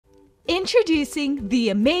Introducing the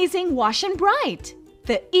amazing Wash and Bright,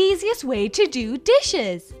 the easiest way to do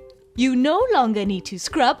dishes. You no longer need to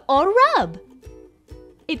scrub or rub.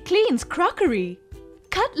 It cleans crockery,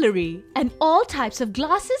 cutlery, and all types of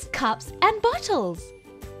glasses, cups, and bottles.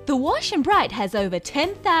 The Wash and Bright has over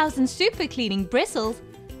 10,000 super cleaning bristles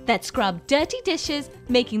that scrub dirty dishes,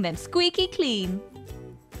 making them squeaky clean.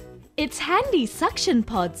 Its handy suction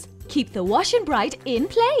pods keep the Wash and Bright in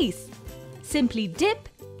place. Simply dip,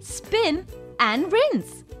 spin, and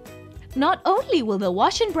rinse. Not only will the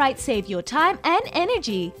Wash and Bright save your time and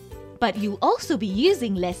energy, but you'll also be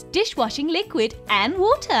using less dishwashing liquid and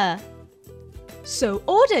water. So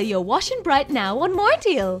order your Wash and Bright now on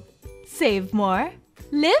Moredeal. Save more,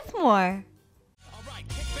 live more. Alright,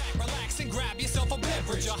 kick back, relax, and grab yourself a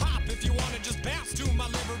beverage. A hop if you wanna just bounce to my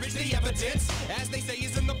leverage. The evidence, as they say,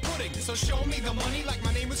 is in the pudding. So show me the money like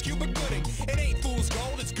my name was Cuba Gooding. It ain't fool's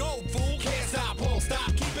gold, it's gold, fool. Can't stop, won't stop,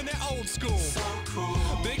 keeping it old school. So cool.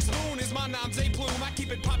 Big Spoon is my nom de plume. I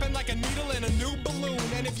keep it popping like a needle in a new balloon.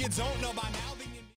 And if you don't know by now,